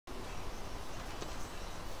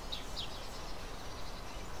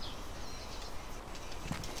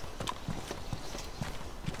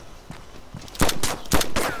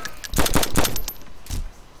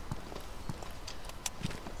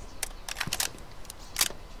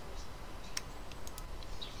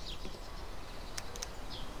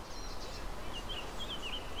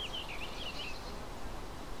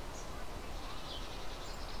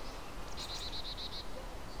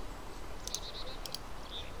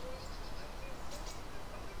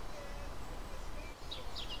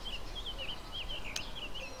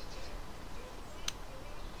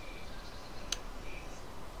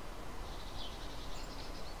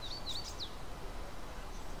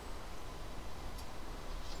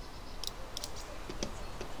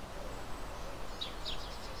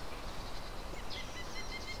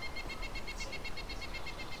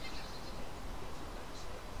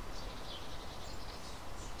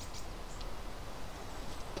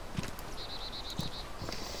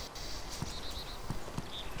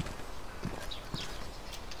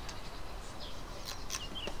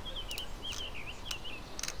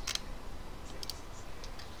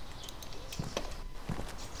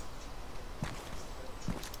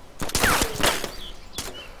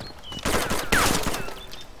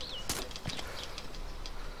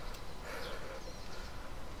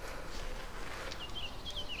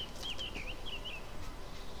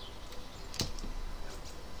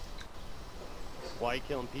Why are you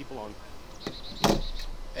killing people on?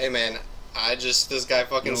 Hey man, this guy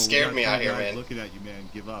fucking scared me out here, man. Looking at you, man.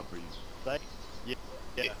 Give up, or you? Like, yeah.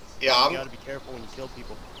 Yeah, You gotta be careful when you kill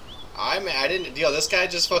people. I didn't. Yo, this guy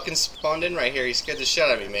just fucking spawned in right here. He scared the shit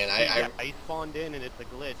out of me, man. I spawned in, and it's a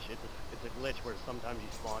glitch. It's a glitch where sometimes you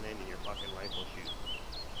spawn in and your fucking rifle shoots.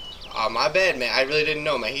 Oh, my bad, man. I really didn't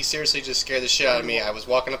know, man. He seriously just scared the shit out of me. I was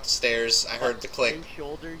walking up the stairs. I heard the click. You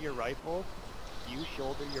shoulder your rifle,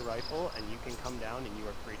 and you can come down, and you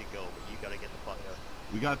are free to go. But you gotta get the fuck out.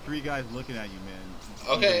 We got 3 guys looking at you,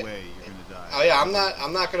 man. Okay. Either way, you're gonna die. Oh yeah,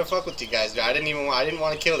 I'm not gonna fuck with you guys, dude. I didn't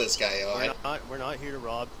want to kill this guy, yo. We're not here to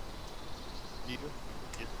rob you.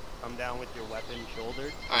 Just come down with your weapon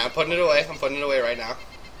shouldered. Alright, I'm putting it away. I'm putting it away right now.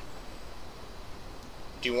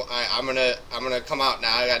 I'm gonna come out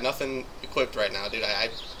now. I got nothing equipped right now, dude. I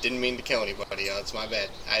didn't mean to kill anybody, yo. It's my bad.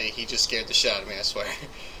 He just scared the shit out of me, I swear.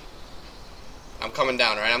 I'm coming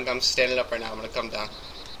down, alright? I'm standing up right now. I'm gonna come down.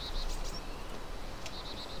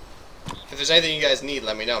 If there's anything you guys need,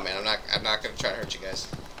 let me know, man. I'm not gonna try to hurt you guys.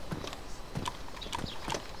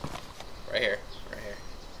 Right here.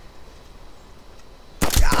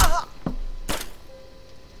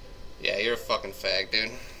 Yeah, you're a fucking fag,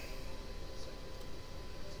 dude.